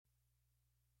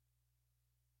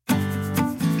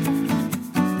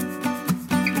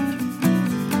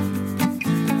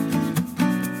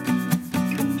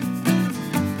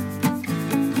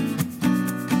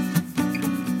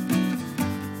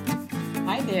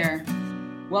there.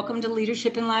 Welcome to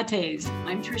Leadership and Lattes.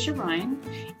 I'm Tricia Ryan,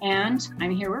 and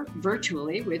I'm here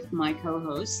virtually with my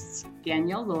co-hosts,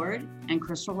 Danielle Lord and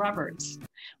Crystal Roberts.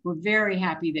 We're very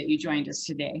happy that you joined us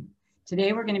today.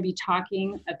 Today, we're going to be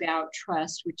talking about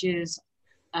trust, which is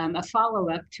a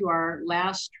follow-up to our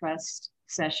last trust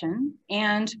session.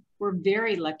 And we're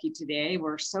very lucky today.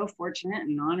 We're so fortunate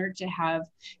and honored to have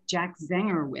Jack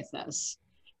Zenger with us.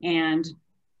 And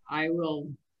I will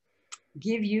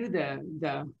give you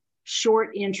the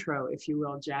short intro, if you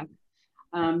will, Jack.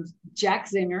 Jack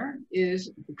Zenger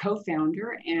is the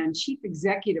co-founder and chief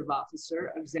executive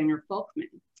officer of Zenger Folkman,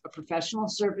 a professional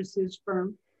services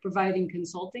firm providing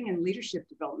consulting and leadership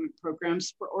development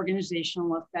programs for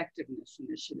organizational effectiveness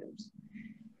initiatives.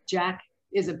 Jack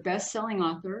is a best-selling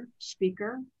author,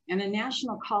 speaker, and a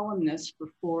national columnist for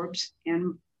Forbes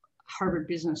and Harvard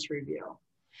Business Review.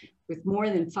 With more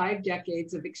than 5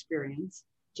 decades of experience,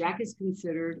 Jack is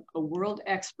considered a world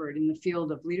expert in the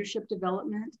field of leadership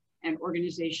development and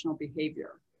organizational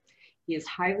behavior. He is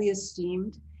highly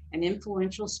esteemed and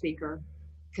influential speaker,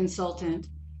 consultant,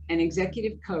 and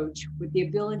executive coach with the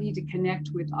ability to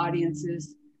connect with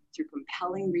audiences through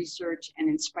compelling research and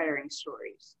inspiring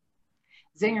stories.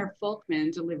 Zenger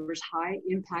Folkman delivers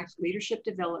high-impact leadership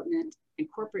development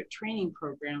and corporate training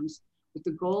programs with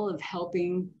the goal of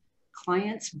helping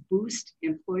clients boost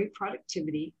employee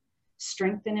productivity,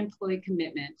 strengthen employee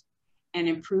commitment, and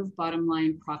improve bottom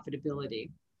line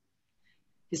profitability.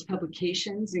 His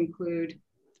publications include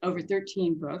over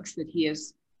 13 books that he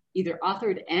has either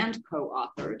authored and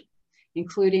co-authored,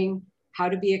 including How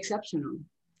to Be Exceptional,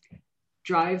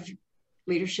 Drive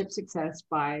Leadership Success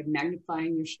by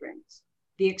Magnifying Your Strengths,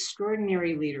 The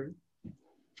Extraordinary Leader,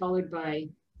 followed by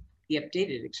The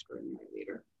Updated Extraordinary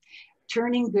Leader,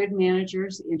 Turning Good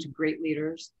Managers into Great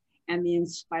Leaders, and The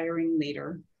Inspiring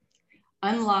Leader,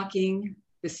 Unlocking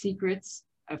the Secrets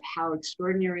of How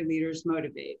Extraordinary Leaders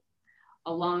Motivate,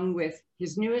 along with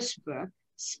his newest book,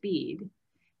 Speed,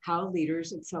 How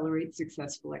Leaders Accelerate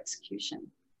Successful Execution.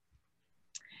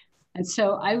 And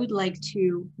so I would like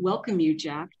to welcome you,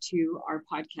 Jack, to our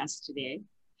podcast today.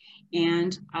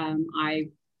 And I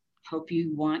hope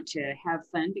you want to have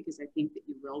fun because I think that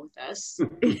you will with us.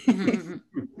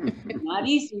 Not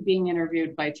easy being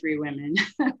interviewed by 3 women.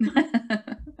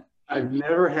 I've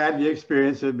never had the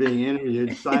experience of being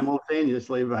interviewed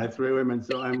simultaneously by 3 women,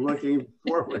 so I'm looking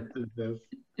forward to this.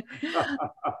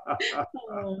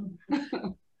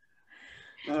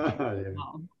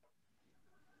 Wow.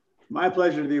 My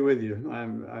pleasure to be with you.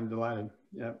 I'm delighted.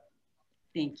 Yep.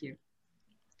 Thank you.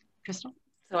 Crystal?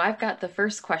 So I've got the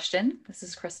first question. This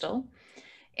is Crystal.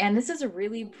 And this is a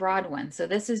really broad one. So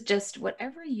this is just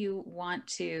whatever you want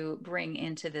to bring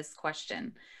into this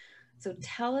question. So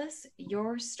tell us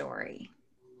your story.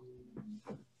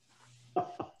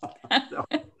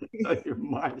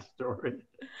 My story.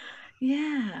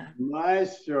 Yeah. My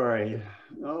story.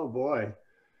 Oh boy.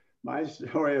 My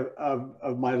story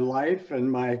of my life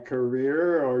and my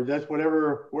career, or just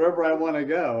wherever I want to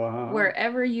go.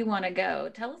 Wherever you want to go.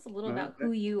 Tell us a little about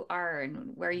who you are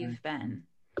and where you've been.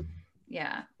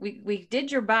 Yeah. We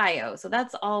did your bio, so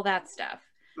that's all that stuff.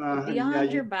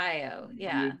 Beyond your bio.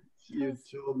 Yeah. You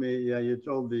told me, you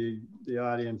told the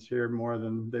audience here more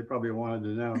than they probably wanted to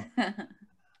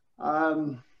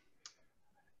know.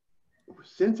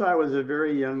 Since I was a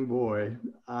very young boy,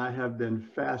 I have been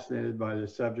fascinated by the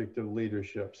subject of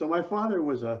leadership. So my father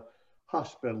was a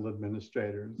hospital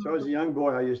administrator. So as a young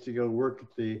boy, I used to go work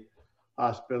at the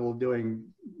hospital doing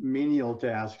menial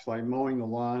tasks like mowing the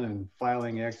lawn and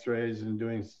filing x-rays and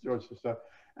doing sorts of stuff.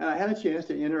 And I had a chance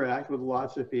to interact with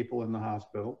lots of people in the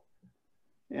hospital.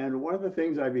 And one of the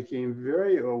things I became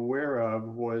very aware of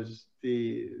was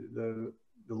the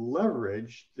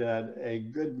leverage that a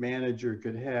good manager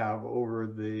could have over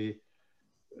the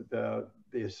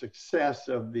success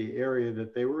of the area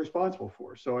that they were responsible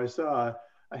for. So I saw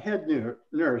a head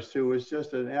nurse who was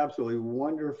just an absolutely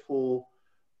wonderful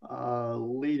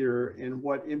leader in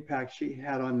what impact she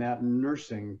had on that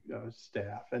nursing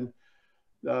staff, and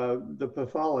the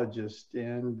pathologist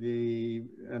and the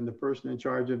person in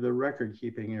charge of the record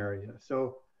keeping area.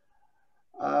 So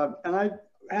and I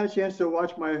had a chance to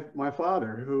watch my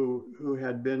father, who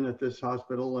had been at this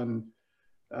hospital and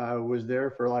was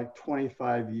there for like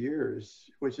 25 years,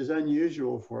 which is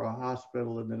unusual for a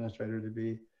hospital administrator to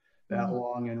be that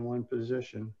long in one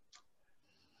position.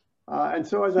 And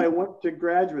so as I went to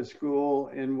graduate school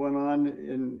and went on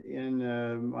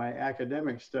in my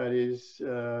academic studies,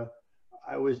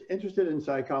 I was interested in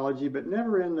psychology, but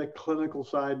never in the clinical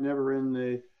side, never in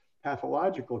the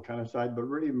pathological kind of side, but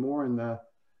really more in the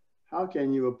how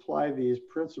can you apply these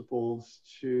principles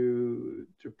to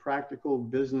practical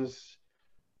business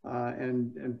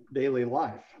and daily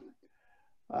life?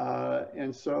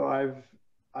 And so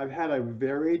I've had a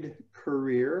varied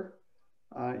career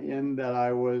in that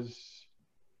I was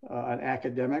an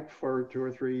academic for 2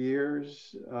 or 3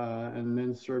 years, and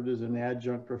then served as an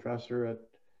adjunct professor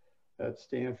at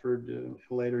Stanford in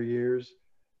later years.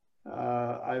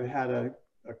 I've had a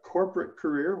corporate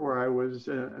career where I was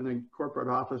a corporate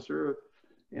officer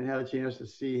and had a chance to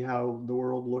see how the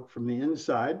world looked from the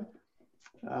inside.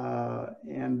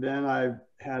 And then I've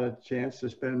had a chance to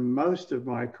spend most of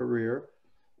my career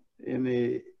in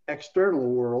the external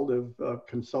world of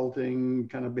consulting,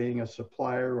 kind of being a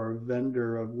supplier or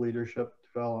vendor of leadership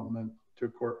development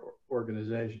to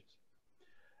organizations.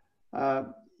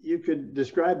 You could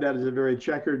describe that as a very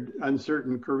checkered,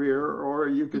 uncertain career, or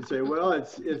you could say, well,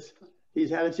 he's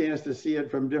had a chance to see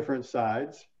it from different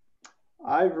sides.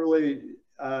 I've really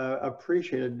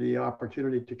appreciated the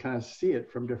opportunity to kind of see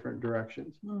it from different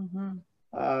directions.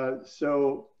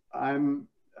 So I'm,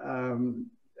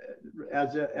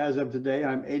 as of today,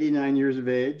 I'm 89 years of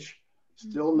age,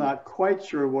 still not quite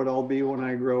sure what I'll be when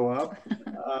I grow up,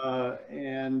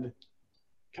 and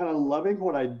kind of loving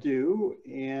what I do,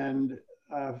 and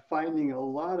finding a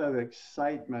lot of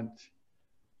excitement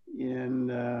in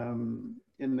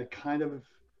the kind of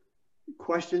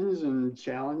questions and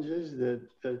challenges that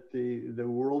the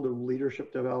world of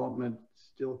leadership development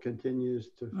still continues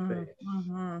to face.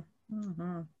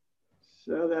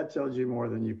 So that tells you more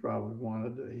than you probably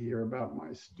wanted to hear about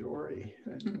my story.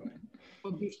 Anyway.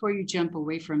 Well, before you jump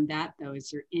away from that, though,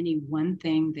 is there any one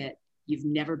thing that you've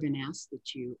never been asked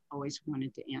that you always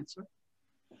wanted to answer?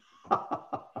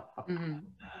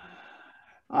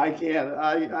 I can't.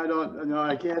 I don't know.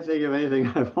 I can't think of anything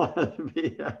I wanted to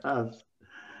be asked.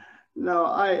 No,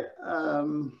 I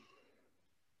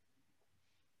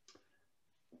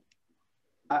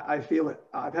feel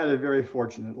I've had a very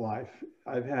fortunate life.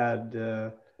 I've had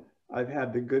the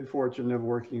good fortune of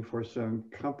working for some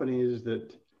companies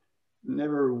that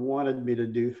never wanted me to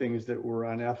do things that were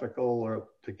unethical or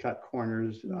to cut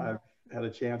corners. I've had a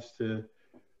chance to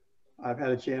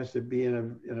be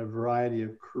in a variety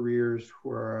of careers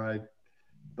where I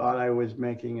thought I was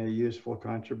making a useful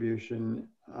contribution.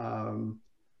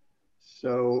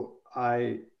 So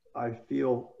I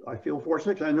feel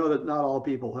fortunate, because I know that not all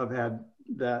people have had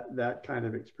that kind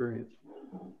of experience.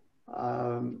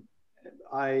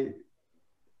 I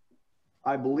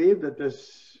believe that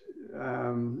this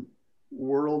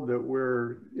world that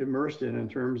we're immersed in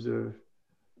terms of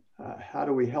how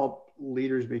do we help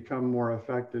leaders become more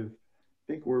effective,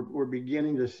 I think we're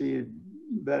beginning to see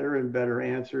better and better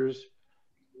answers.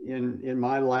 In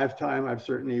my lifetime, I've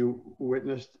certainly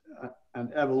witnessed an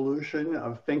evolution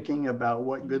of thinking about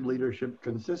what good leadership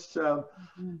consists of.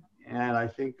 And I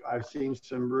think I've seen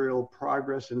some real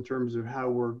progress in terms of how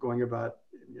we're going about,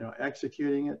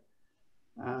 executing it.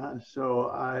 So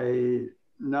I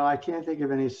can't think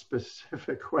of any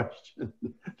specific question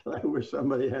that I wish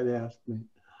somebody had asked me.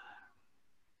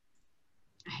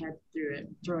 I had to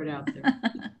throw it out there.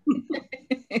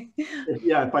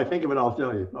 Yeah, if I think of it, I'll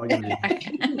tell you. I'll give you.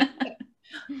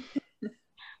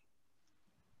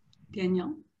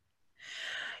 Danielle?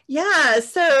 Yeah,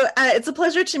 so it's a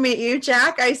pleasure to meet you,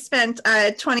 Jack. I spent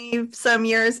 20 some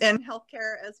years in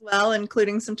healthcare as well,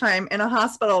 including some time in a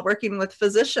hospital working with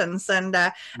physicians. And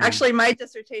actually, my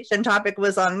dissertation topic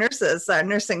was on nurses,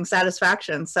 nursing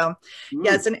satisfaction. So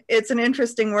yeah, it's an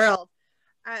interesting world.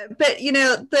 But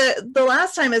the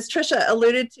last time, as Tricia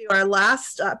alluded to, our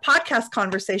last podcast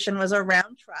conversation was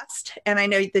around trust. And I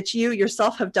know that you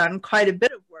yourself have done quite a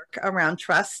bit of work around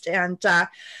trust. And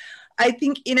I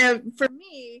think, for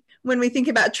me, when we think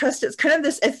about trust, it's kind of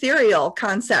this ethereal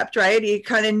concept, right? You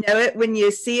kind of know it when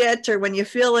you see it or when you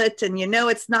feel it, and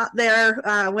it's not there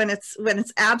when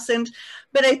it's absent.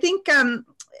 But I think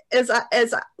as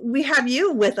we have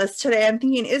you with us today, I'm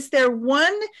thinking, is there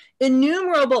one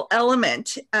innumerable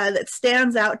element that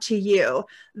stands out to you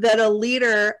that a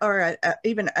leader or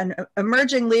even an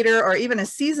emerging leader or even a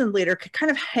seasoned leader could kind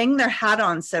of hang their hat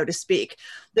on, so to speak,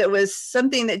 that was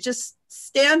something that just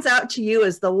stands out to you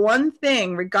as the one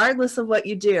thing, regardless of what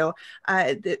you do,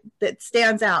 that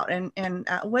stands out? And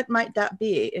what might that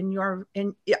be in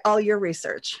all your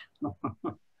research?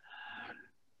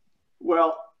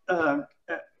 Well,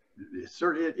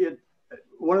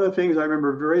 one of the things I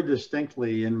remember very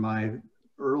distinctly in my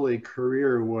early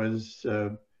career was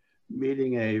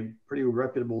meeting a pretty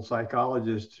reputable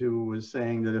psychologist who was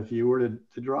saying that if you were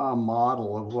to draw a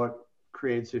model of what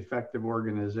creates effective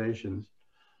organizations,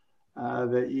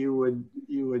 that you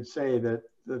would say that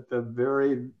the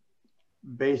very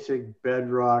basic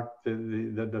bedrock,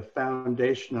 the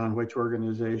foundation on which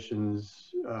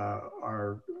organizations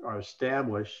are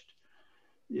established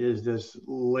is this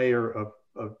layer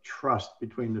of trust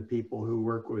between the people who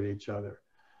work with each other.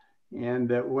 And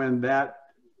that when that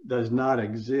does not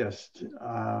exist,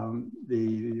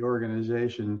 the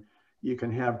organization, you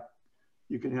can have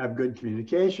good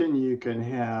communication, you can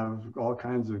have all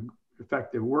kinds of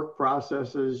effective work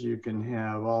processes, you can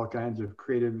have all kinds of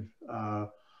creative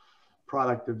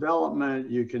product development,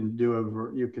 you can do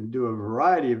a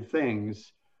variety of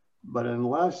things, but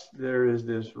unless there is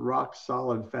this rock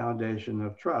solid foundation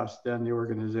of trust, then the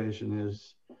organization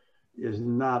is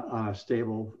not on a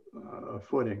stable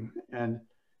footing. And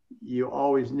you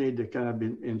always need to kind of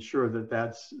ensure that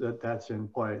that's in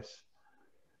place.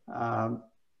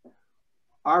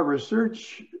 Our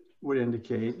research would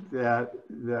indicate that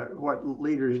what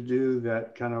leaders do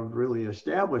that kind of really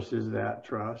establishes that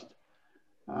trust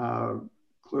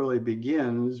clearly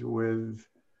begins with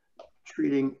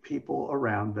treating people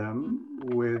around them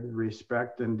with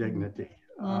respect and dignity.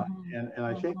 And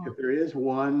I think if there is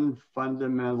one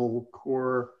fundamental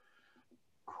core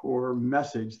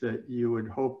message that you would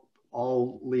hope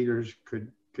all leaders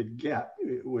could get,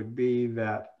 it would be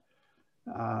that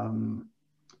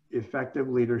effective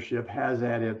leadership has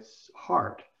at its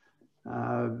heart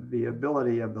the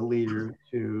ability of the leader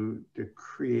to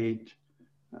create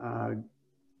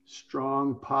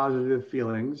strong, positive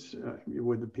feelings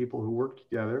with the people who work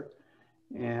together,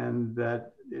 and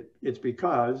that it's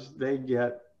because they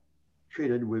get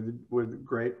treated with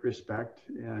great respect,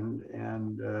 and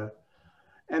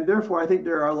therefore I think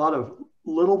there are a lot of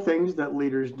little things that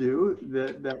leaders do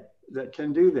that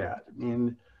can do that. I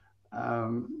mean,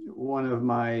 one of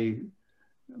my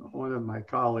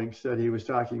colleagues said he was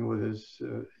talking with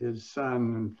his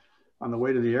son on the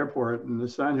way to the airport, and the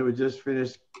son, who had just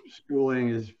finished schooling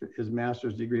his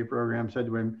master's degree program, said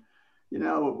to him, you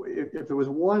know, if there was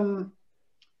one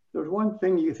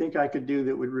thing you think I could do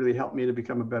that would really help me to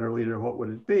become a better leader, what would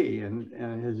it be?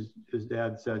 And his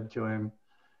dad said to him,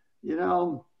 you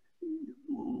know,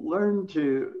 learn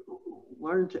to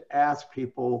ask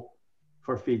people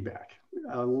for feedback.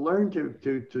 Learn to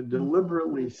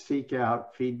deliberately seek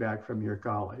out feedback from your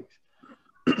colleagues.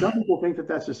 Some people think that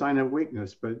that's a sign of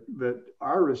weakness, but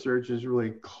our research is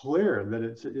really clear that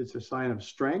it's a sign of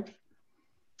strength,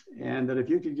 and that if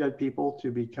you could get people to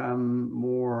become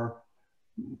more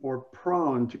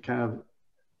prone to kind of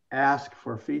ask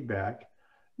for feedback,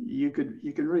 you can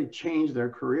really change their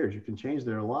careers, you can change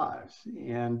their lives.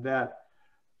 And that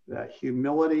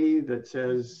humility that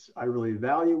says, I really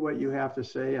value what you have to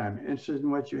say, I'm interested in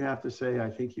what you have to say,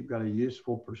 I think you've got a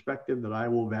useful perspective that I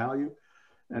will value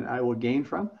and I will gain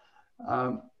from.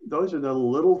 Those are the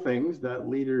little things that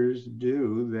leaders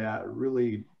do that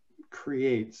really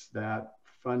creates that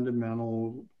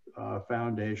fundamental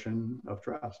foundation of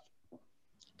trust.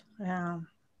 Yeah.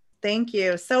 Thank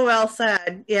you. So well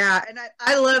said. Yeah. And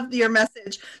I love your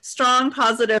message, strong,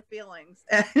 positive feelings.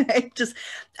 And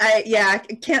I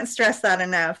can't stress that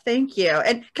enough. Thank you.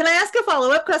 And can I ask a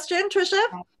follow-up question, Tricia?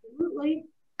 Absolutely.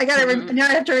 Now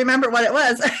I have to remember what it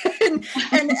was.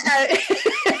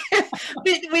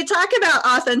 we talk about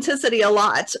authenticity a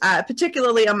lot,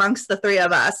 particularly amongst the three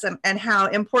of us, and how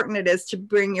important it is to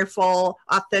bring your full,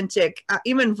 authentic,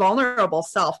 even vulnerable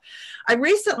self. I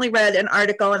recently read an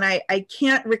article, and I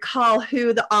can't recall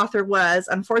who the author was,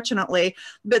 unfortunately,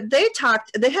 but they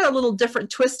had a little different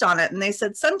twist on it, and they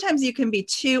said sometimes you can be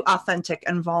too authentic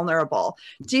and vulnerable.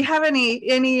 Do you have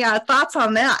any thoughts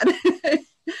on that?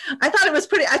 I thought it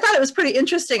was pretty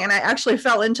interesting, and I actually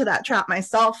fell into that trap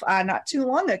myself not too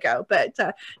long ago. But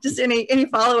just any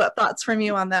follow-up thoughts from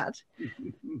you on that?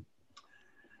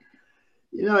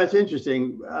 You know, it's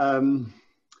interesting.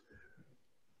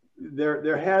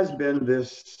 There has been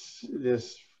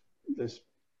this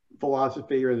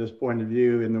philosophy or this point of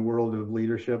view in the world of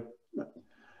leadership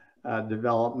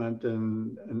development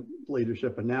and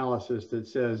leadership analysis that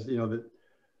says, you know, that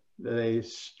a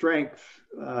strength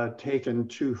taken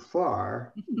too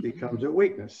far becomes a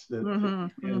weakness,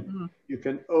 that you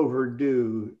can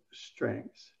overdo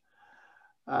strengths.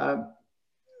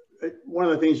 One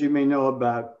of the things you may know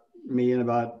about me and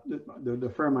about the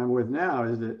firm I'm with now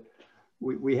is that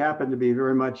we happen to be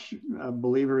very much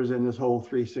believers in this whole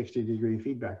 360-degree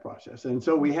feedback process. And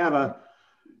so we have a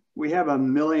 1.5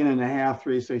 million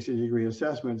 360-degree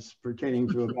assessments pertaining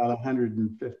to about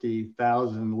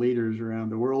 150,000 leaders around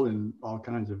the world in all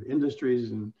kinds of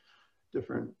industries and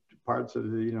different parts of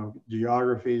the, you know,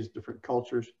 geographies, different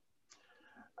cultures.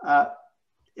 As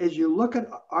you look at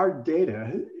our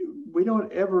data, we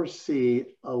don't ever see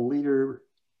a leader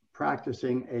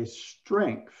practicing a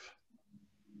strength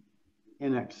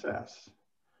in excess.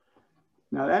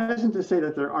 Now, that isn't to say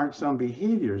that there aren't some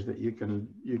behaviors that you can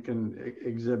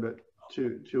exhibit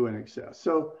to an excess.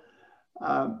 So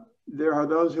there are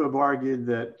those who have argued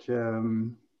that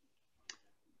you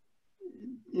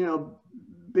know,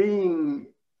 being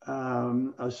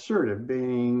assertive,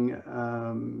 being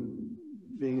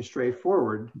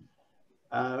straightforward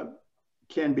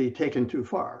can be taken too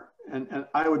far. And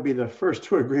I would be the first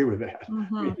to agree with that.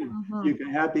 You can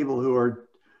have people who are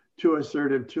too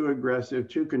assertive, too aggressive,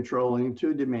 too controlling,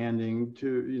 too demanding,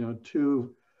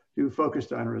 too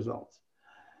focused on results.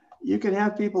 You can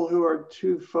have people who are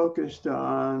too focused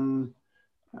on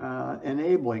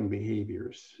enabling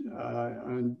behaviors,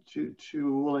 and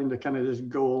too willing to kind of just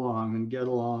go along and get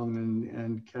along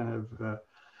and kind of,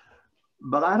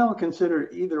 but I don't consider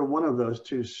either one of those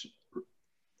two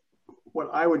what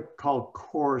I would call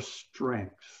core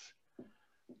strengths.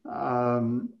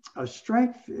 A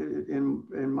strength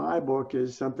in my book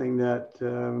is something that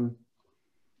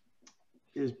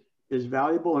is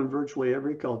valuable in virtually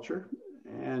every culture,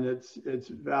 and it's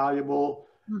valuable.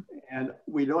 And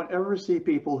we don't ever see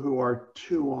people who are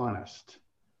too honest,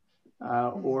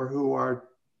 or who are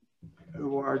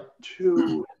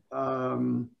too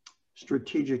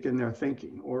strategic in their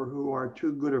thinking, or who are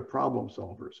too good at problem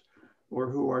solvers, or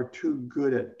who are too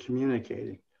good at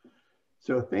communicating.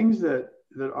 So things that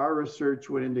our research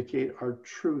would indicate are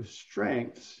true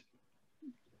strengths,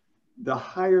 the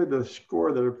higher the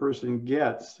score that a person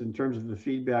gets in terms of the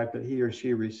feedback that he or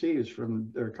she receives from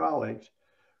their colleagues,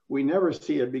 we never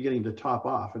see it beginning to top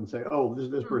off and say, oh,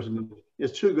 this person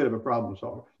is too good of a problem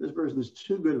solver. This person is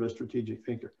too good of a strategic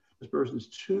thinker. This person is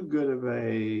too good of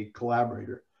a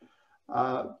collaborator.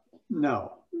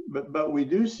 No, but we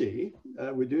do see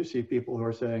people who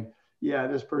are saying, yeah,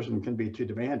 this person can be too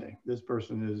demanding. This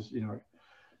person is,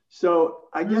 So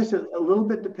I guess it a little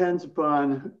bit depends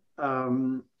upon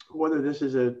whether this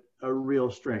is a real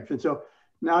strength. And so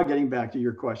now getting back to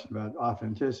your question about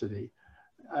authenticity,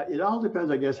 it all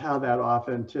depends, I guess, how that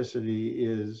authenticity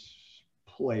is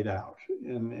played out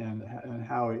and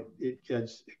how it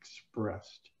gets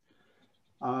expressed.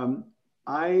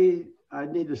 I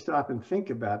need to stop and think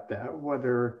about that,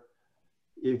 whether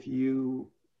if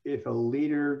a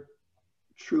leader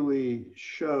truly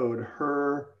showed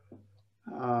her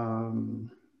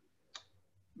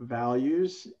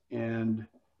values and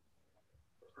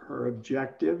her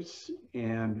objectives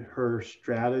and her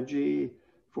strategy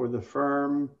for the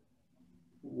firm,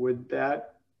 would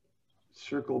that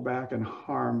circle back and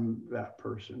harm that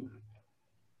person?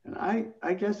 And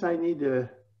I guess I need to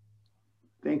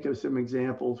think of some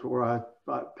examples where I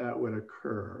thought that would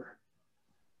occur.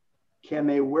 Can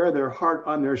they wear their heart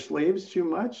on their sleeves too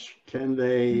much? Can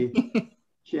they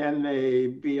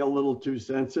be a little too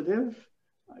sensitive?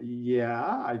 Yeah,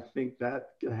 I think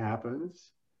that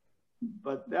happens,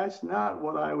 but that's not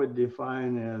what I would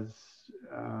define as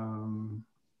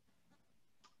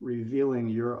revealing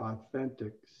your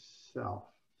authentic self.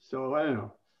 So I don't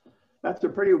know. That's a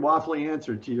pretty waffly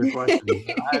answer to your question.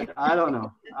 I don't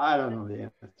know. I don't know the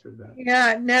answer to that.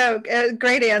 Yeah, no,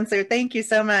 great answer. Thank you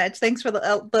so much. Thanks for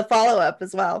the follow-up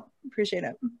as well. Appreciate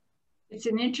it. It's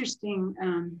an interesting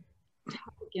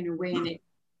topic in a way, and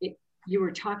you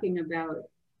were talking about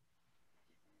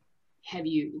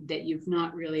that you've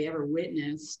not really ever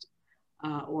witnessed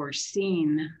or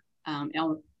seen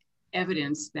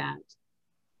evidence that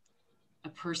a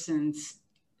person's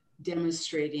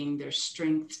demonstrating their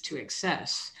strength to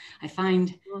excess. I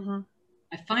find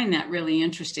that really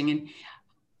interesting,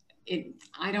 and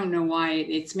I don't know why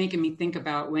it's making me think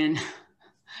about when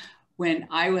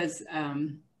I was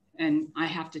and I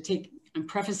have to I'm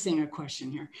prefacing a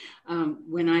question here.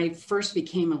 When I first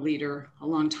became a leader a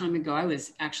long time ago, I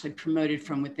was actually promoted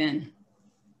from within,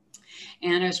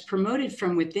 and I was promoted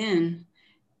from within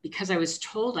because I was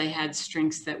told I had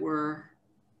strengths that were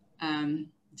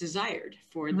desired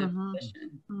for the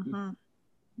position.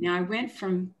 Now I went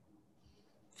from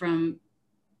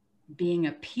being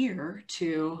a peer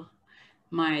to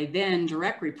my then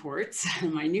direct reports,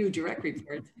 my new direct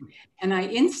reports, and I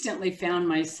instantly found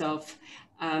myself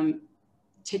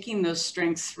taking those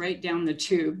strengths right down the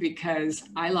tube because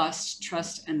I lost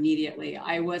trust immediately.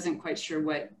 I wasn't quite sure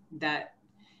what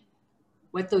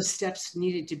those steps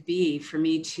needed to be for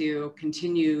me to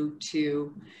continue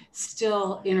to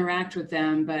still interact with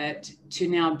them, but to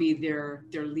now be their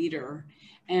leader.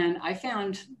 And I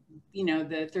found,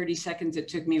 the 30 seconds it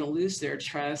took me to lose their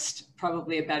trust,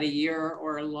 probably about a year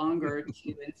or longer to,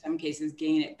 in some cases,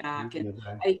 gain it back. And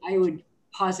I would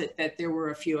posit that there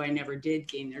were a few I never did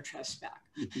gain their trust back.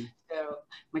 So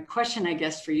my question, I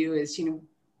guess, for you is,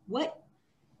 what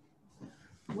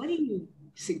do you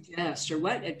suggest, or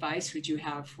what advice would you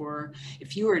have for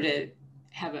if you were to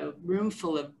have a room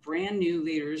full of brand new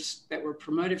leaders that were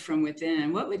promoted from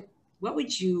within? What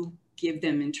would you give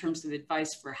them in terms of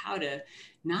advice for how to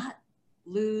not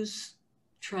lose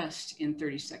trust in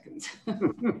 30 seconds?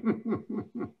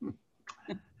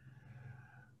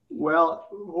 Well,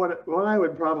 what I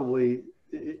would probably,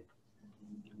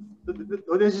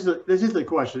 this is a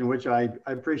question which I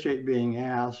appreciate being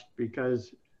asked,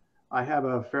 because I have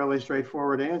a fairly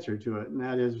straightforward answer to it, and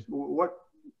that is, what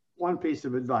one piece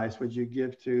of advice would you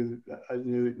give to a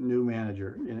new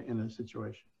manager in a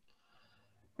situation?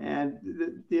 And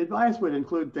the advice would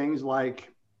include things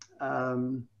like,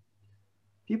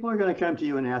 people are going to come to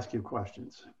you and ask you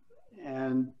questions,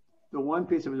 and the one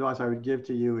piece of advice I would give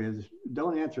to you is,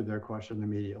 don't answer their question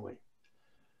immediately.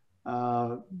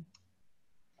 Almost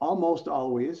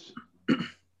always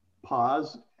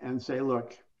pause and say,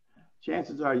 look,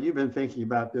 chances are you've been thinking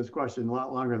about this question a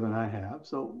lot longer than I have.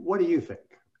 So what do you think?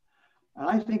 And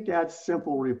I think that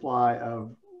simple reply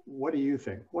of, what do you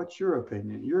think? What's your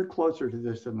opinion? You're closer to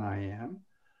this than I am.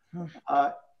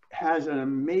 Has an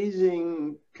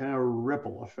amazing kind of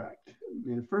ripple effect. I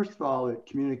mean, first of all, it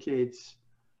communicates,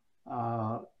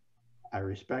 I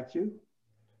respect you.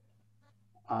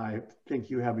 I think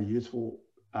you have a useful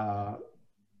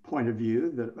point of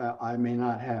view that I may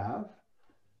not have.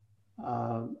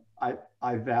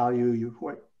 I value you,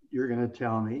 what you're going to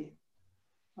tell me.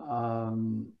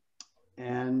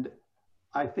 And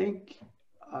I think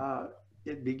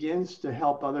it begins to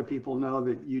help other people know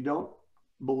that you don't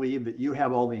believe that you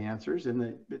have all the answers, and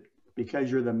that because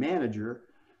you're the manager,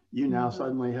 you now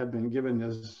suddenly have been given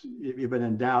this, you've been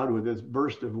endowed with this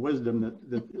burst of wisdom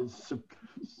that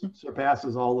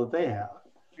surpasses all that they have.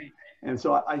 And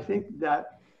so I think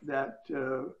that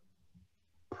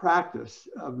practice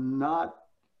of not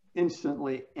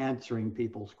instantly answering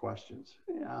people's questions,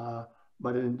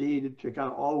 but indeed to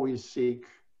kind of always seek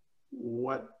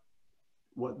what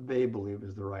they believe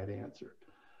is the right answer.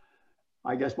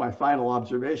 I guess my final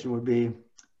observation would be,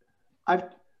 I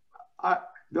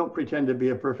don't pretend to be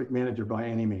a perfect manager by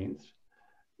any means,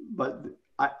 but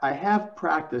I have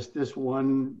practiced this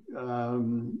one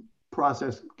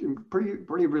process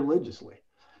pretty religiously.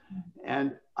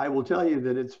 And I will tell you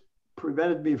that it's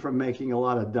prevented me from making a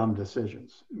lot of dumb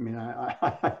decisions. I mean,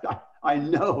 I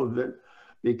know that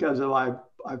because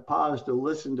I paused to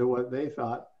listen to what they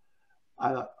thought,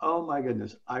 I thought, oh my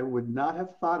goodness, I would not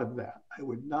have thought of that. I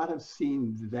would not have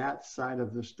seen that side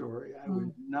of the story. I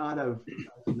would not have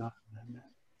done that.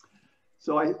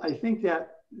 So I think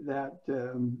that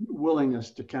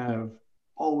willingness to kind of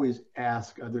always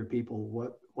ask other people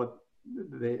what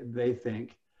they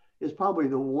think is probably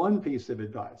the one piece of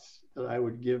advice that I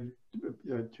would give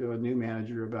to a new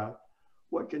manager about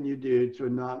what can you do to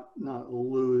not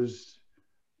lose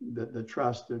the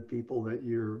trust of people that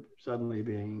you're suddenly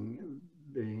being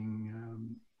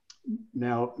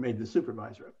now made the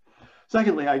supervisor of.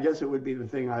 Secondly, I guess it would be the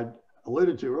thing I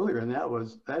alluded to earlier, and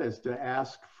that is to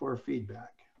ask for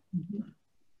feedback.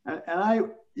 And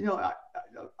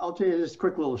I'll tell you this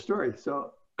quick little story.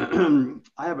 So I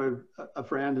have a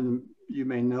friend, and you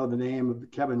may know the name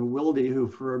of Kevin Wilde, who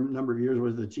for a number of years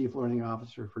was the chief learning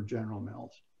officer for General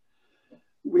Mills.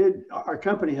 Our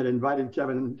company had invited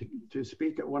Kevin to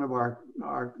speak at one of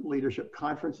our leadership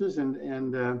conferences,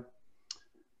 and a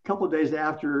couple of days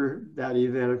after that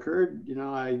event occurred,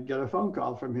 I get a phone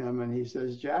call from him, and he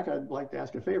says, Jack, I'd like to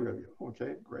ask a favor of you.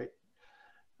 Okay, great.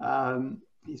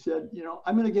 He said,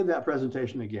 I'm going to give that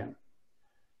presentation again.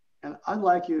 And I'd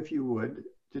like you, if you would,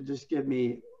 to just give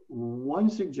me one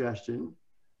suggestion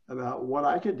about what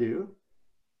I could do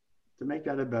to make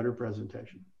that a better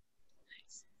presentation.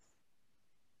 Nice.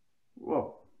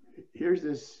 Whoa, here's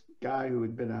this guy who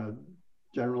had been a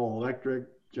General Electric,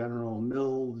 General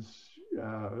Mills,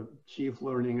 chief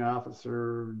learning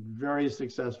officer, very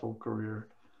successful career.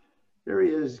 Here he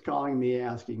is calling me,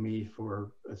 asking me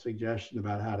for a suggestion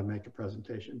about how to make a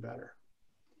presentation better.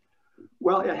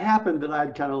 Well, it happened that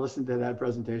I'd kind of listened to that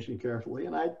presentation carefully,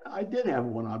 and I did have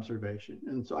one observation,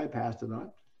 and so I passed it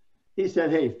on. He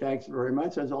said, hey, thanks very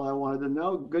much. That's all I wanted to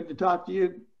know. Good to talk to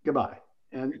you. Goodbye.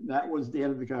 And that was the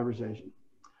end of the conversation.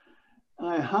 And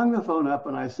I hung the phone up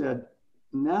and I said,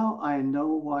 now I know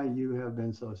why you have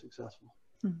been so successful.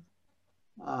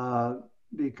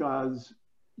 Because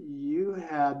you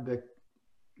had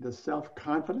the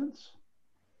self-confidence,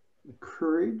 the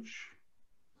courage,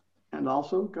 and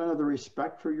also kind of the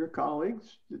respect for your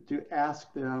colleagues to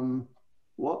ask them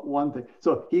what one thing.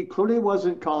 So he clearly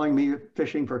wasn't calling me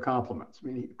fishing for compliments. I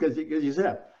mean, because he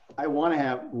said, I want to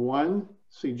have one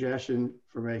suggestion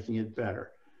for making it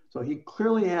better. So he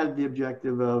clearly had the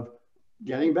objective of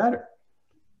getting better.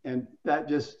 And that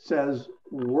just says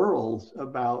worlds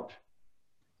about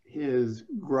his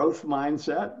growth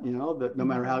mindset, you know, that no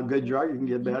matter how good you are, you can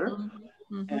get better.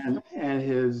 And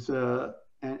his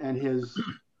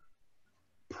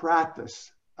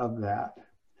practice of that.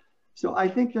 So I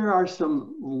think there are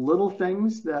some little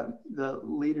things that the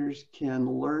leaders can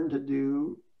learn to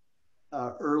do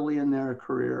early in their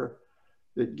career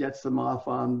that gets them off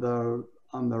on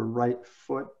the right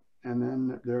foot. And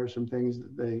then there are some things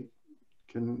that they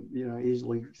can, you know,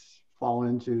 easily fall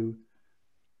into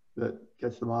that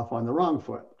gets them off on the wrong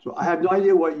foot. So I have no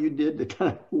idea what you did to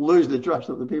kind of lose the trust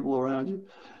of the people around you,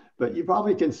 but you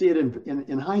probably can see it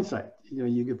in hindsight. You know,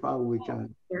 you could probably kind of.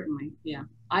 Certainly, yeah.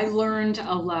 I learned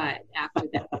a lot after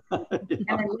that. Yeah. And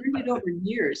I learned it over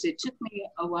years. It took me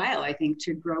a while, I think,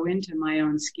 to grow into my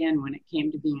own skin when it came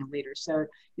to being a leader. So,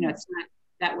 you know, it's not,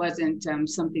 that wasn't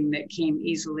something that came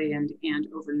easily and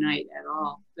overnight at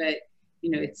all. But,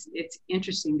 you know, it's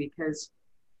interesting because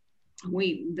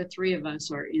the three of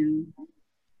us are in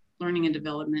learning and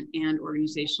development and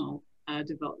organizational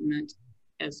development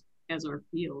as our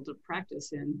field of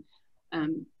practice.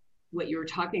 And what you were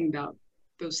talking about,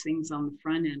 those things on the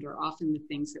front end are often the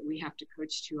things that we have to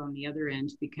coach to on the other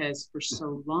end, because for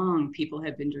so long people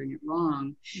have been doing it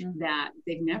wrong that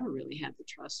they've never really had the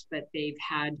trust, but they've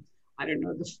had, I don't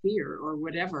know, the fear or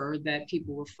whatever that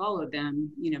people will follow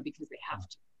them, you know, because they have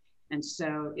to. And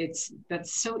so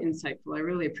that's so insightful. I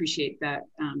really appreciate that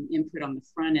input on the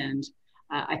front end.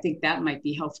 I think that might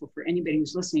be helpful for anybody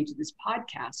who's listening to this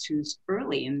podcast who's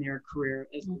early in their career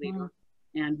as a leader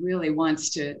and really wants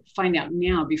to find out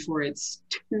now before it's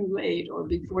too late or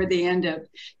before they end up,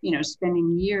 you know,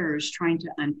 spending years trying to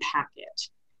unpack it.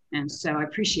 And so I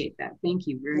appreciate that. Thank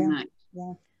you very much.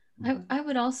 Yeah. I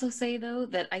would also say, though,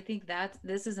 that I think that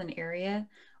this is an area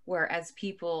where as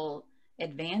people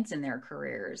advance in their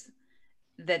careers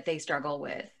that they struggle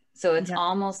with. So it's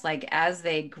almost like as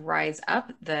they rise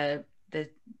up the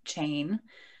chain,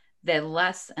 the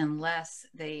less and less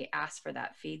they ask for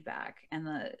that feedback, and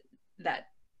that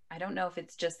I don't know if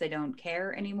it's just they don't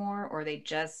care anymore, or they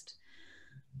just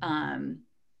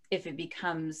if it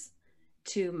becomes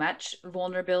too much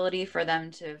vulnerability for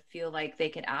them to feel like they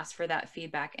could ask for that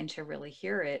feedback and to really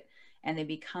hear it, and they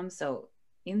become so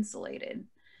insulated.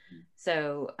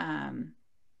 So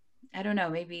I don't know,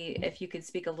 maybe if you could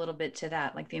speak a little bit to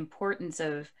that, like the importance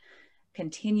of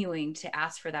continuing to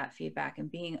ask for that feedback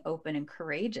and being open and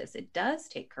courageous. It does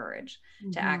take courage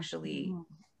to actually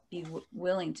be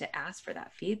willing to ask for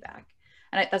that feedback.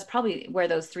 And that's probably where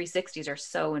those 360s are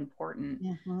so important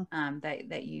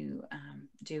that you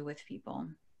do with people.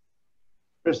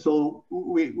 Crystal,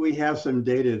 we have some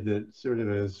data that sort of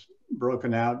is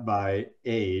broken out by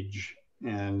age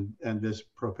and this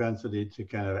propensity to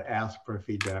kind of ask for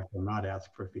feedback or not ask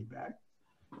for feedback.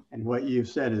 And what you've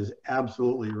said is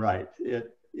absolutely right.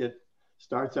 It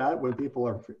starts out when people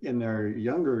are in their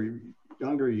younger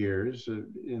years,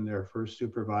 in their first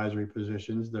supervisory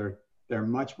positions. They're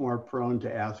much more prone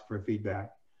to ask for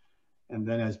feedback. And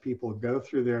then as people go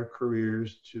through their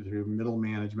careers through middle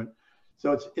management,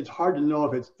 so it's hard to know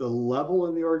if it's the level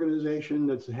in the organization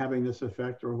that's having this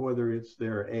effect or whether it's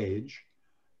their age.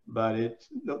 But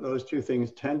those two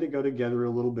things tend to go together a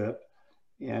little bit.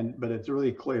 But it's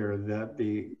really clear that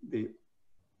the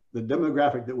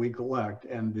demographic that we collect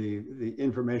and the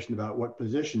information about what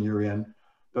position you're in,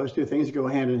 those two things go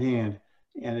hand in hand.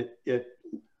 And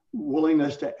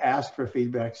willingness to ask for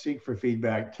feedback, seek for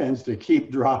feedback, tends to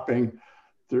keep dropping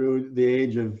through the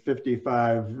age of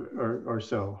 55 or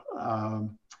so.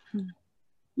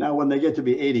 Now, when they get to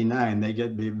be 89, they get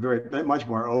to be very much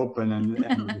more open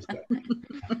and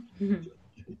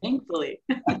Thankfully.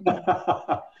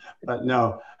 But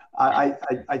no,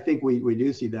 I think we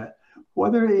do see that.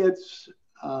 Whether it's,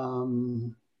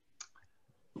 I'm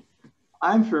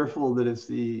fearful that it's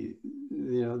the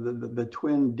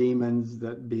twin demons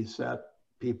that beset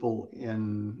people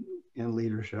in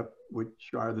leadership,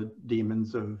 which are the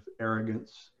demons of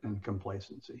arrogance and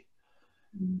complacency.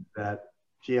 That,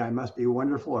 gee, I must be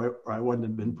wonderful, or I wouldn't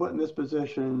have been put in this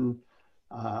position.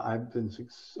 I've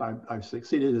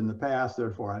succeeded in the past,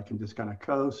 therefore I can just kind of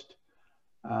coast.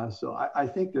 So I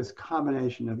think this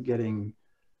combination of getting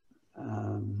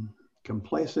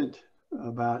complacent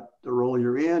about the role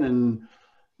you're in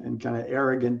and kind of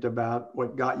arrogant about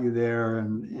what got you there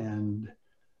and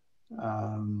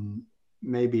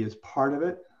maybe is part of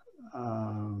it.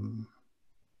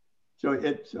 So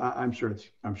I'm sure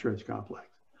it's complex.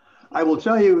 I will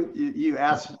tell you, you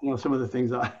asked some of the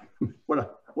things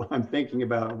what I'm thinking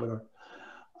about.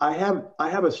 I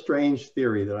have a strange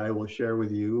theory that I will share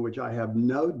with you, which I have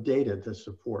no data to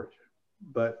support,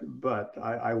 but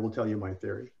I will tell you my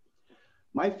theory.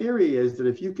 My theory is that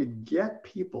if you could get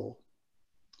people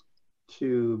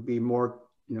to be more,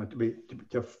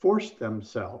 to force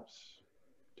themselves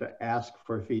to ask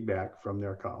for feedback from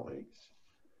their colleagues,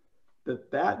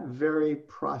 that very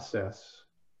process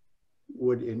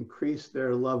would increase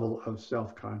their level of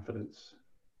self-confidence.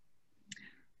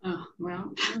 Oh,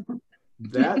 well.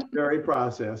 That very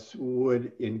process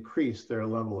would increase their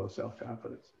level of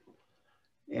self-confidence.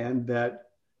 And that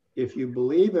if you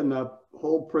believe in the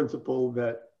whole principle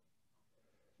that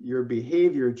your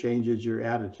behavior changes your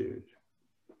attitude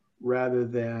rather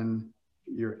than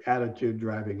your attitude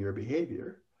driving your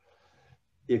behavior,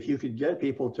 if you could get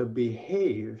people to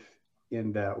behave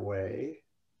in that way,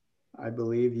 I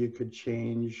believe you could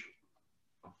change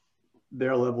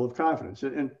their level of confidence.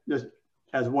 And just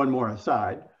as one more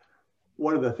aside,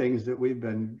 one of the things that we've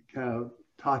been kind of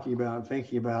talking about,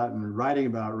 thinking about, and writing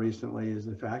about recently is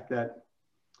the fact that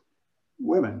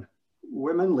women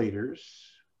leaders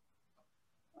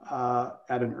at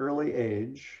an early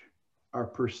age are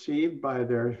perceived by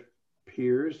their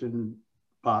peers and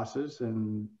bosses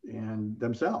and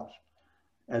themselves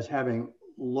as having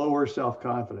lower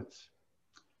self-confidence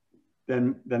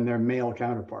than their male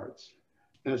counterparts.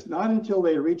 And it's not until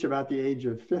they reach about the age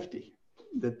of 50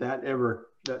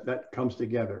 that comes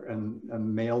together,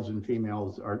 and males and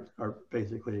females are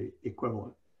basically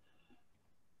equivalent.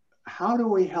 How do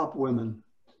we help women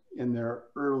in their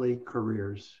early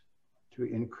careers to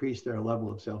increase their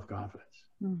level of self-confidence?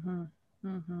 Mm-hmm.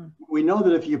 Mm-hmm. We know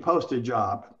that if you post a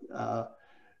job,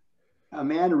 a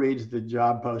man reads the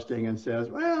job posting and says,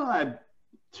 well, I'm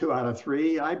 2 out of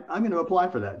 3, I'm going to apply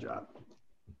for that job.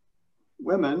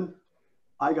 Women,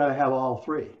 I got to have all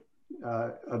 3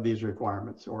 of these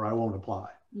requirements or I won't apply.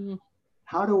 Mm-hmm.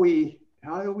 How do we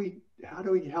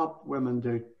help women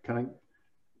to kind of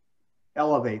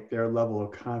elevate their level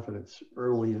of confidence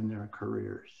early in their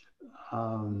careers?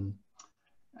 And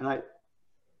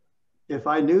if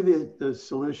I knew the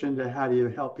solution to how do you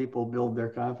help people build their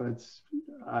confidence,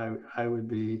 I would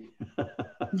be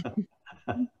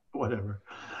whatever.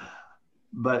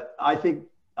 But I think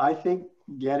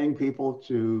getting people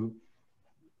to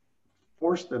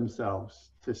force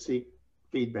themselves to seek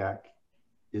feedback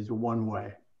is one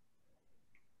way,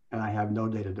 and I have no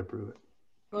data to prove it.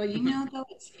 Well, though,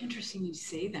 it's interesting you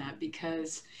say that,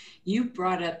 because you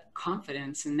brought up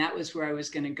confidence, and that was where I was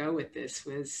going to go with this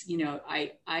was,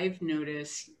 I've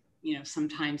noticed,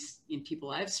 sometimes in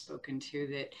people I've spoken to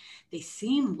that they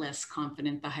seem less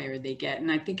confident the higher they get.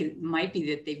 And I think it might be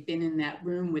that they've been in that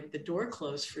room with the door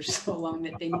closed for so long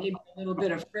that they may be a little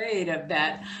bit afraid of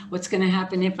that. What's going to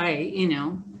happen if I,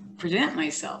 present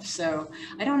myself? So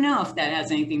I don't know if that has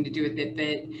anything to do with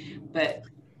it, but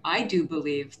I do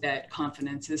believe that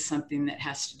confidence is something that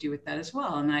has to do with that as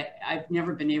well. And I've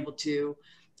never been able to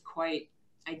quite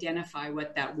identify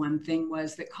what that one thing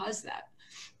was that caused that.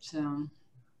 So.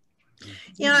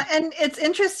 Yeah, and it's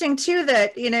interesting too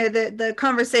that, the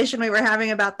conversation we were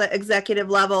having about the executive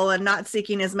level and not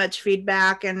seeking as much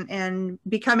feedback and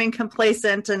becoming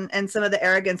complacent and some of the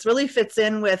arrogance really fits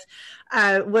in with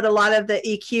what a lot of the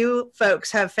EQ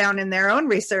folks have found in their own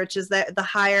research, is that the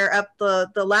higher up the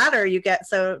ladder you get,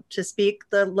 so to speak,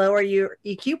 the lower your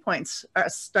EQ points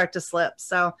start to slip.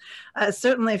 So it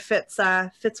certainly fits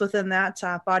within that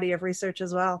body of research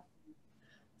as well.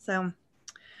 So.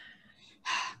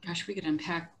 Gosh, we could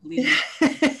unpack on this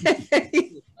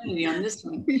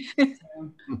one.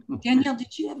 So, Danielle,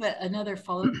 did you have another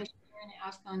follow-up question you were going to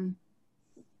ask on?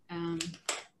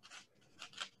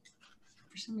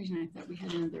 For some reason, I thought we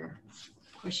had another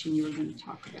question you were going to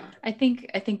talk about. I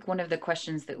think one of the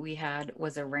questions that we had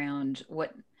was around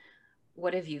what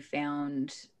have you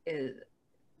found is,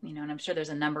 and I'm sure there's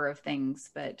a number of things,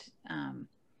 but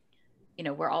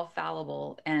we're all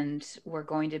fallible and we're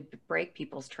going to break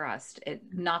people's trust.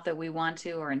 Not that we want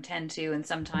to or intend to. And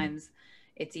sometimes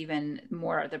it's even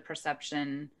more the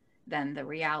perception than the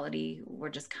reality. We're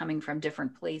just coming from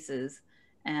different places.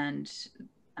 And,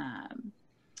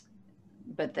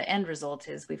 but the end result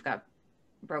is we've got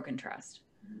broken trust.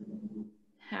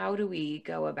 How do we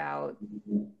go about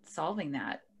solving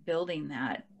that, building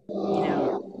that? We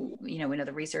know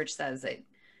the research says that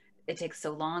it takes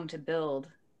so long to build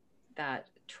that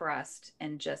trust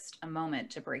and just a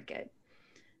moment to break it.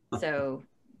 So,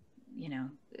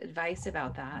 advice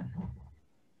about that.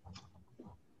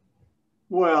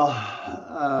 Well,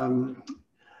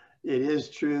 it is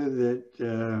true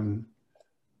that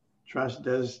trust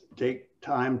does take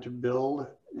time to build,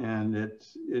 and it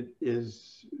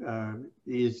is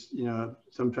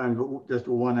sometimes just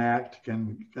one act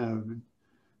can kind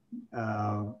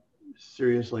of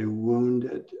seriously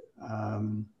wounded.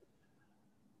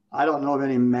 I don't know of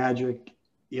any magic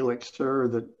elixir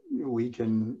that we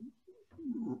can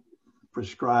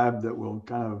prescribe that will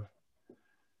kind of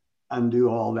undo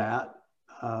all that.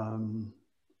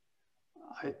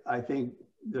 I think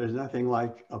there's nothing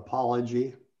like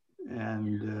apology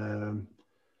and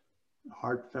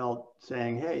heartfelt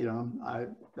saying, "Hey, you know,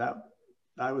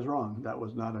 I was wrong. That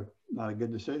was not a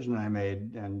good decision I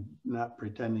made," and not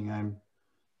pretending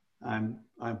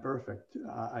I'm perfect.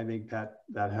 I think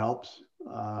that helps,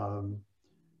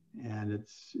 and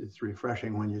it's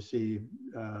refreshing when you see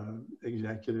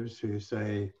executives who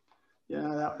say,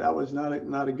 "Yeah, that was not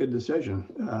a good decision,"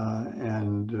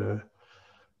 and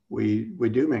we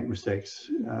do make mistakes,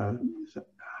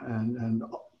 and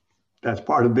that's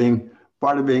part of being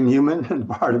human and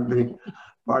part of being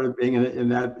in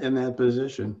that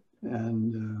position.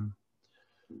 And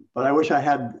but I wish I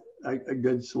had a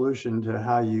good solution to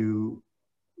how you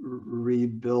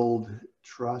rebuild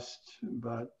trust.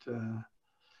 But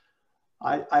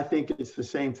I think it's the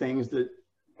same things that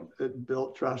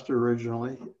built trust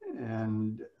originally,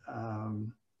 and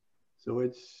so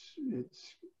it's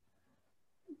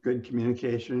good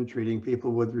communication, treating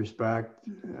people with respect,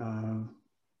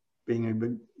 being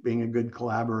a good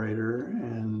collaborator,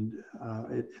 and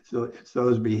it's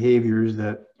those behaviors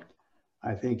that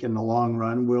I think in the long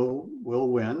run will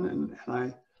win. And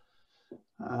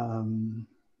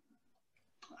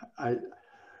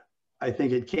I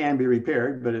think it can be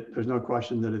repaired, but there's no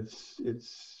question that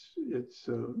it's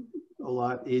a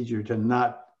lot easier to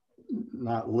not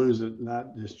lose it,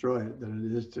 not destroy it, than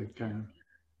it is to kind of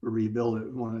rebuild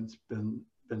it when it's been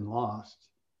lost.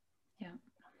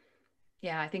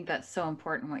 Yeah, I think that's so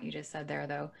important what you just said there,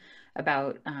 though,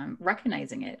 about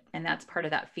recognizing it. And that's part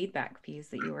of that feedback piece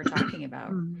that you were talking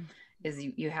about, is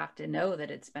you have to know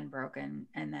that it's been broken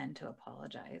and then to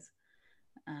apologize.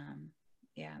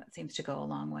 Yeah, that seems to go a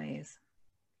long ways.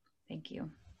 Thank you.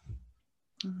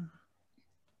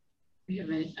 We have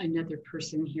another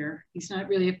person here. He's not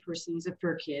really a person, he's a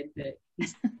fur kid, but he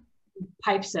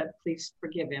pipes up, please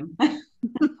forgive him.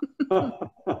 Oh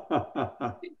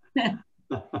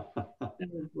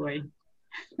boy.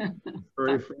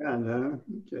 Furry friend, huh?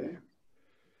 Okay.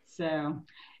 So,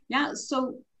 yeah,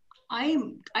 so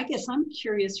I guess I'm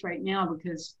curious right now,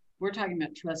 because we're talking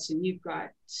about trust and you've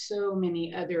got so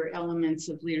many other elements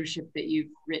of leadership that you've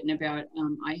written about.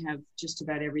 I have just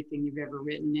about everything you've ever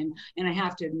written. And I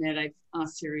have to admit, I've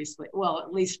seriously, well,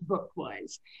 at least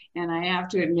book-wise. And I have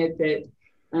to admit that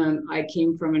I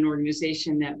came from an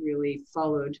organization that really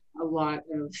followed a lot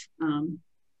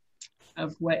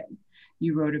of what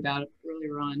you wrote about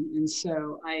earlier on. And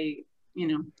so I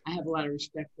have a lot of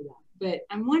respect for that. But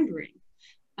I'm wondering,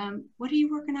 what are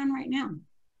you working on right now?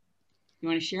 You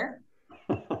want to share?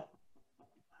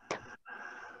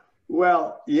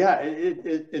 Well, yeah,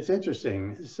 it's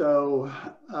interesting. So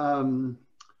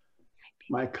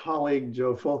my colleague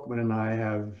Joe Folkman and I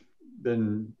have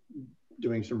been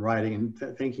doing some writing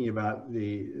and thinking about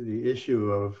the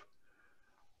issue of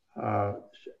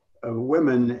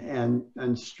women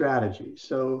and strategy.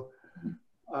 So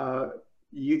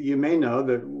you may know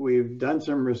that we've done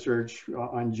some research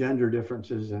on gender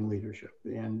differences in leadership,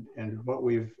 and what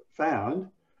we've found,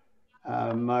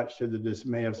 much to the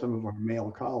dismay of some of our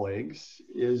male colleagues,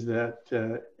 is that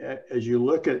as you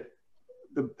look at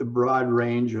the broad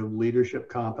range of leadership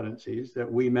competencies that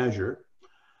we measure,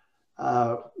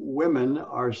 women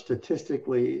are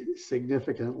statistically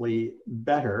significantly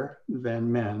better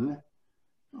than men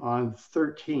on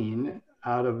 13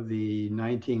 out of the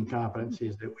 19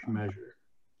 competencies that we measure.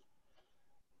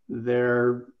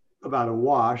 They're about a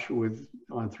wash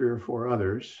on 3 or 4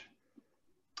 others.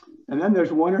 And then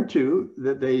there's 1 or 2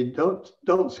 that they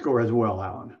don't score as well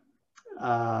on.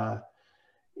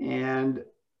 And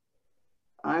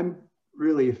I'm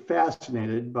really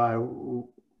fascinated by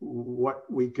what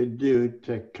we could do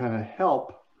to kind of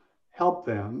help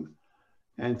them.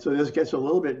 And so this gets a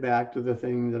little bit back to the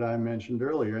thing that I mentioned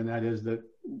earlier, and that is that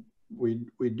we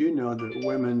do know that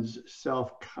women's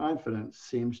self-confidence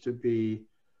seems to be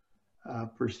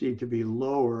perceived to be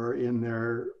lower in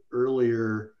their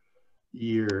earlier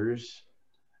years.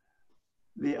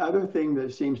 The other thing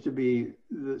that seems to be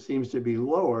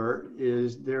lower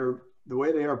is the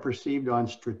way they are perceived on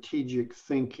strategic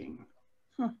thinking.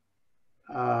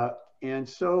 And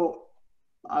so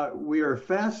we are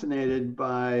fascinated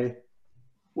by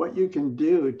what you can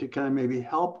do to kind of maybe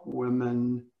help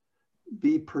women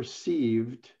be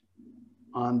perceived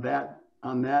on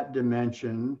that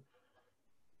dimension.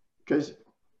 Because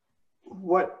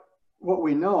what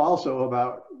we know also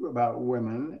about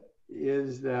women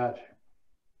is that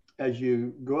as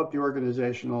you go up the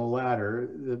organizational ladder,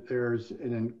 that there's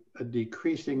a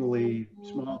decreasingly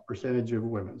small percentage of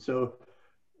women. So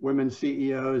women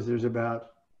CEOs, there's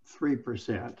about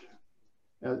 3%.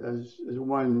 As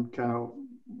one kind of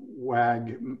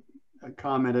wag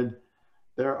commented,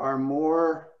 there are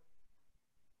more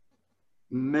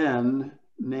men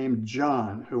named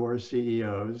John who are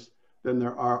CEOs than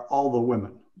there are all the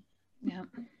women. Yeah.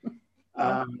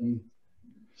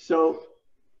 So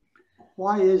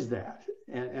why is that?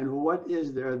 And what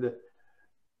is there that,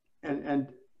 and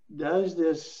does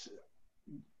this,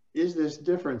 is this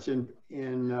difference in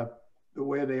the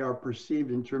way they are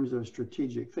perceived in terms of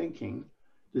strategic thinking,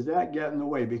 does that get in the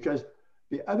way? Because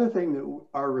the other thing that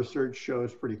our research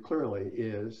shows pretty clearly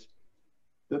is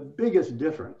the biggest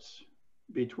difference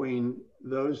between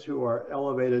those who are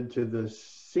elevated to the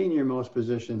senior most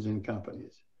positions in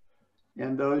companies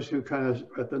and those who kind of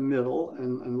at the middle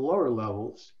and lower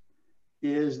levels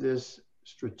is this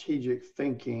strategic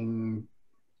thinking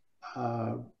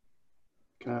kind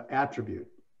of attribute.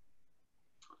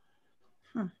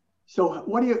 So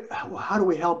how do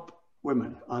we help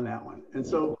women on that one? And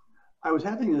so I was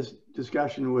having this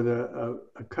discussion with a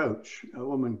coach, a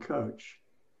woman coach,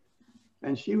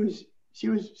 and she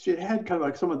had kind of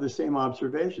like some of the same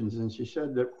observations. And she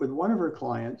said that with one of her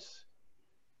clients,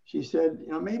 she said,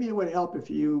 you know, maybe it would help if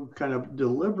you kind of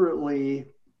deliberately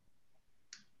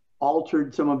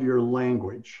altered some of your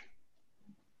language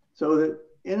so that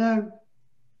in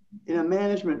a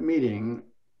management meeting,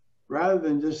 rather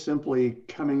than just simply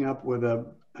coming up with a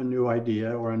new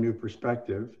idea or a new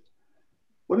perspective,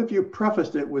 what if you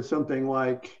prefaced it with something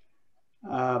like,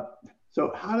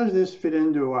 so how does this fit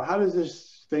into, how does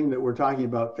this thing that we're talking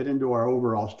about fit into our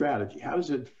overall strategy? How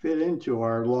does it fit into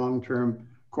our long-term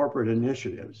corporate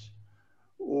initiatives?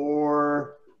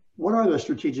 Or what are the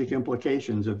strategic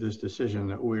implications of this decision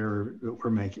that we're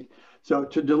making? So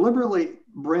to deliberately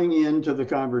bring into the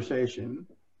conversation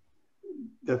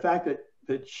the fact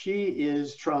that she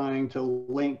is trying to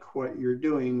link what you're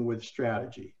doing with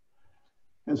strategy.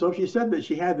 And so she said that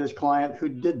she had this client who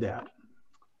did that.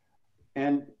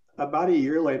 And about a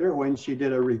year later, when she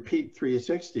did a repeat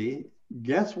 360,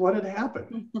 guess what had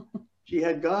happened? She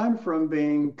had gone from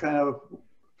being kind of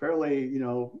fairly, you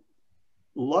know,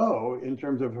 low in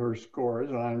terms of her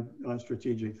scores on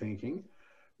strategic thinking.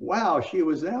 Wow, she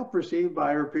was now perceived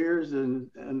by her peers and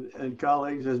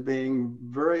colleagues as being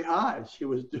very high. She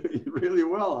was doing really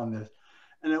well on this.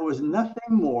 And it was nothing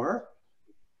more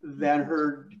than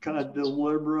her kind of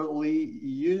deliberately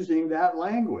using that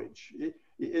language.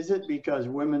 Is it because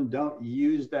women don't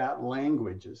use that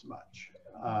language as much?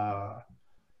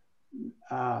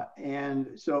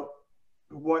 And so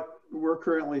what we're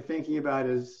currently thinking about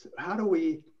is how do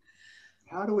we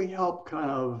help kind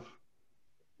of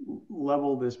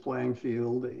level this playing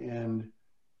field and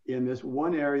in this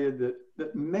one area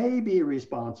that may be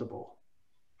responsible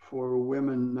for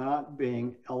women not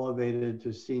being elevated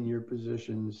to senior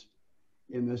positions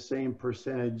in the same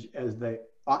percentage as they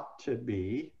ought to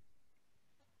be.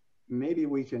 Maybe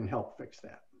we can help fix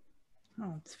that.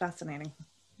 Oh, it's fascinating.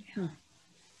 Yeah.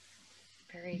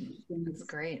 That's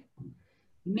great.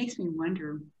 It makes me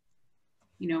wonder,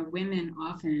 you know, women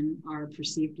often are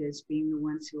perceived as being the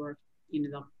ones who are, you know,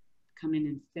 they'll come in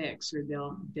and fix, or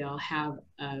they'll have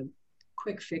a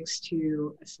quick fix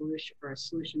to a solution or a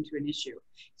solution to an issue.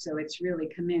 So it's really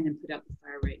come in and put out the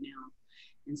fire right now.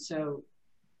 And so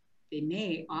they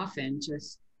may often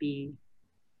just be,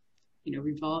 you know,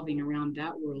 revolving around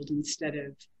that world instead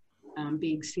of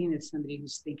being seen as somebody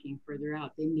who's thinking further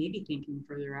out. They may be thinking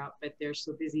further out, but they're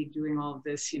so busy doing all of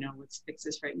this, you know, let's fix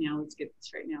this right now, let's get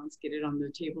this right now, let's get it on the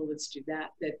table, let's do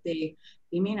that, that they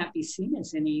may not be seen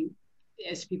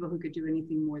as people who could do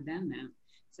anything more than that.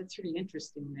 So it's really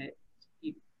interesting that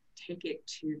you take it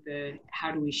to the,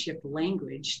 how do we shift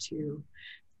language to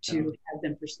have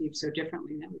them perceived so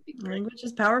differently? That would be great. Language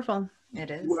is powerful. It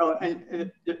is. Well,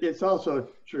 and it's also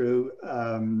true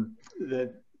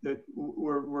that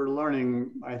we're learning,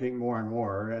 I think, more and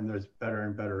more, and there's better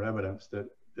and better evidence that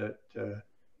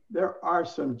there are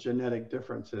some genetic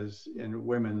differences in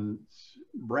women's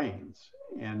brains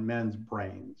and men's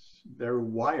brains. They're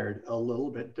wired a little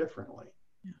bit differently.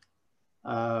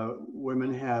 Yeah.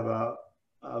 Women have a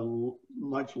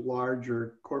much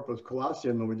larger corpus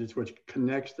callosum, which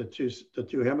connects the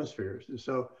two hemispheres. And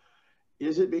so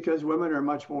is it because women are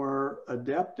much more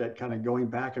adept at kind of going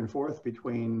back and forth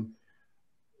between,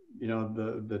 you know,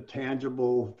 the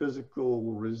tangible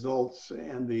physical results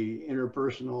and the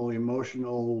interpersonal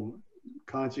emotional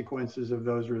consequences of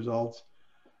those results?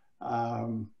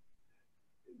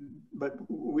 but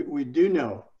we do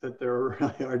know that there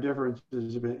really are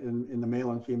differences in the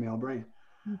male and female brain.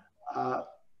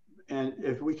 And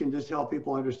if we can just help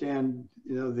people understand,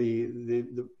 you know,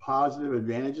 the positive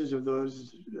advantages of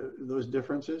those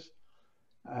differences,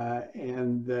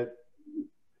 and that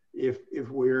if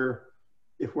we're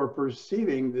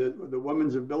perceiving the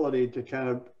woman's ability to kind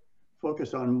of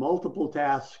focus on multiple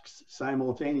tasks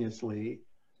simultaneously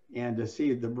and to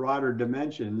see the broader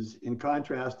dimensions in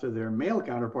contrast to their male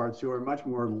counterparts who are much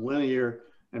more linear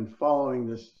and following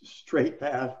this straight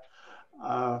path,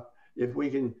 if we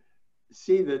can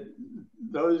see that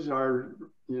those are,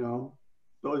 you know,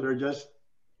 those are just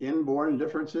inborn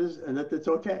differences and that it's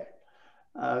okay.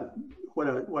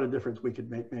 What a difference we could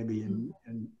make maybe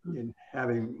in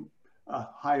having a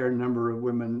higher number of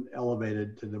women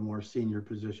elevated to the more senior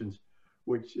positions,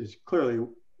 which is clearly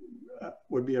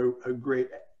would be a great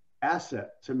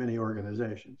asset to many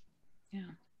organizations.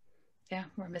 Yeah,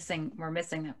 we're missing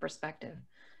that perspective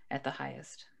at the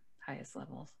highest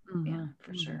levels. Yeah,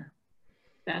 for sure.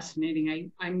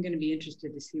 Fascinating. I'm going to be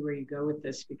interested to see where you go with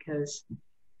this, because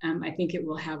I think it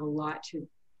will have a lot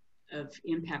of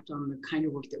impact on the kind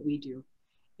of work that we do.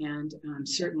 And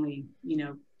certainly, you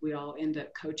know, we all end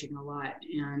up coaching a lot.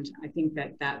 And I think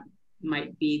that there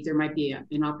might be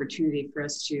an opportunity for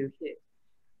us to hit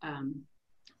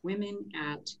women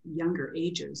at younger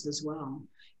ages as well,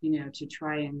 you know, to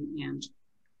try and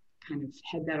kind of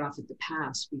head that off at the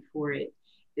pass before it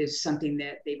is something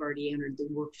that they've already entered the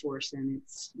workforce and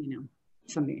it's, you know,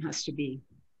 something that has to be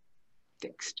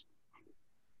fixed.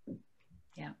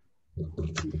 Yeah.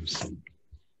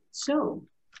 So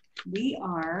we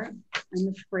are, I'm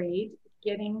afraid,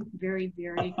 getting very,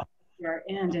 very to our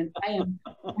end. And I'm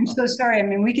so sorry. I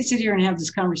mean, we could sit here and have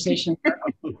this conversation for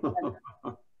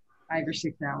 5 or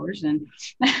 6 hours. And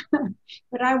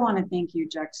but I want to thank you,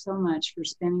 Jack, so much for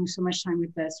spending so much time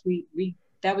with us.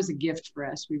 That was a gift for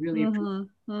us. We really appreciate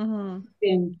it. It's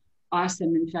been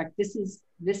awesome. In fact, this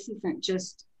isn't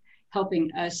just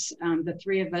helping us, the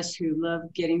three of us who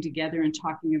love getting together and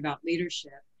talking about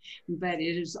leadership, but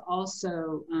it is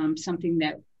also something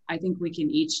that I think we can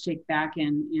each take back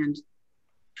and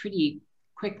pretty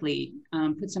quickly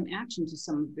put some action to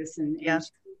some of this and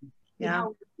how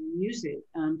we can use it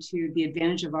to the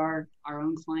advantage of our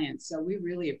own clients. So we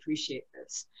really appreciate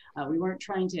this. We weren't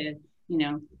trying to, you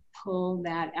know, pull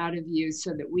that out of you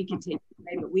so that we can take it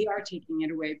away, but we are taking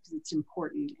it away because it's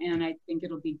important. And I think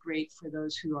it'll be great for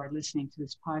those who are listening to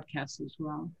this podcast as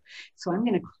well. So I'm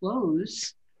going to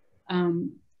close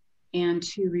and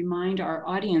to remind our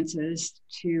audiences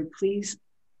to please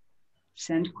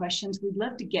send questions. We'd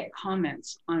love to get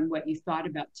comments on what you thought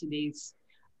about today's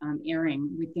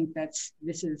airing. We think this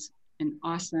is an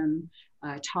awesome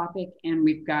topic, and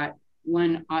we've got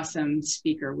one awesome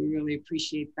speaker. We really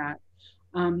appreciate that.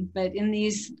 But in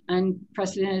these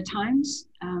unprecedented times,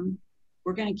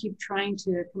 we're going to keep trying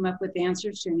to come up with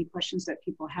answers to any questions that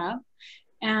people have.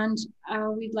 And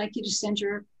we'd like you to send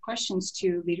your questions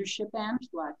to Leadership and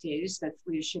Lattes, that's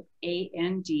Leadership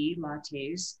and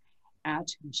Lattes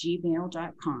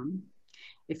 @gmail.com.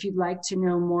 If you'd like to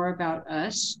know more about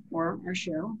us or our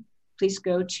show, please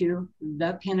go to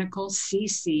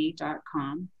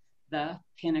thepinnaclecc.com,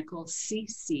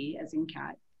 thepinnaclecc as in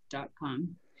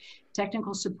cat.com.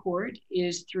 Technical support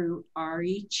is through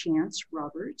Ari Chance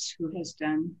Roberts, who has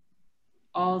done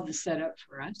all the setup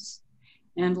for us.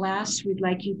 And last, we'd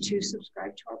like you to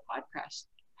subscribe to our podcast.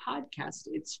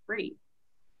 It's free.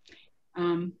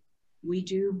 We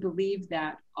do believe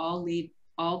that all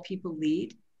people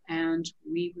lead, and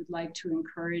we would like to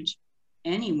encourage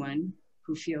anyone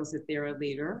who feels that they're a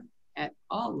leader at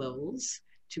all levels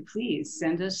to please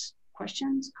send us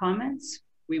questions, comments.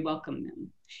 We welcome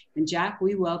them. And Jack,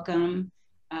 we welcome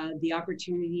the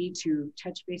opportunity to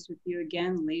touch base with you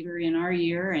again later in our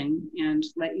year and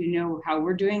let you know how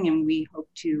we're doing. And we hope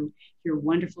to hear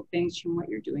wonderful things from what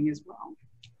you're doing as well.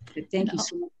 But thank you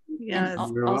so much. Yes.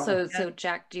 Also, so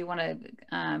Jack, do you want to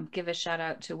give a shout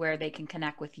out to where they can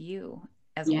connect with you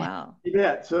as well?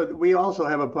 Yeah, so we also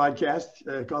have a podcast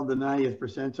called The 90th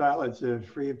Percentile. It's a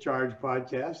free of charge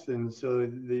podcast. And so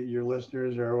your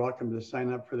listeners are welcome to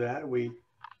sign up for that. We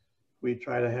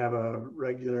try to have a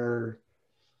regular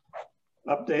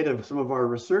update of some of our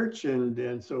research,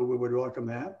 and so we would welcome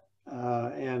that.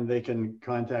 And they can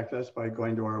contact us by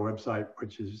going to our website,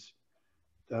 which is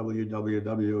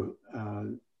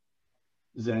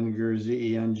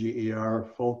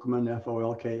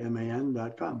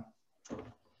www.zenger.com.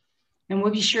 And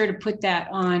we'll be sure to put that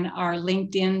on our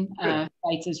LinkedIn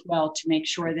sites as well to make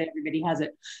sure that everybody has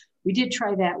it. We did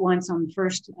try that once on the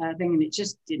first thing, and it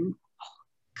just didn't.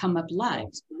 come up live.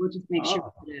 So we'll just make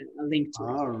sure we put a link to it.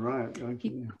 All right.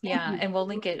 Okay. Yeah, and we'll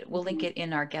link it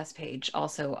in our guest page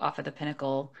also off of the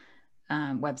Pinnacle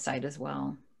website as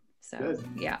well. So Good.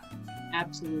 yeah.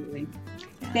 Absolutely.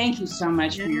 Thank you so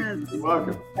much for your You're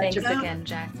welcome. Thanks again,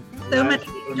 Jack. So many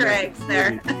Easter eggs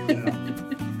there. Yeah.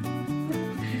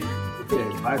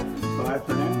 Okay, bye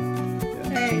for now. Yeah.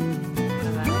 Hey.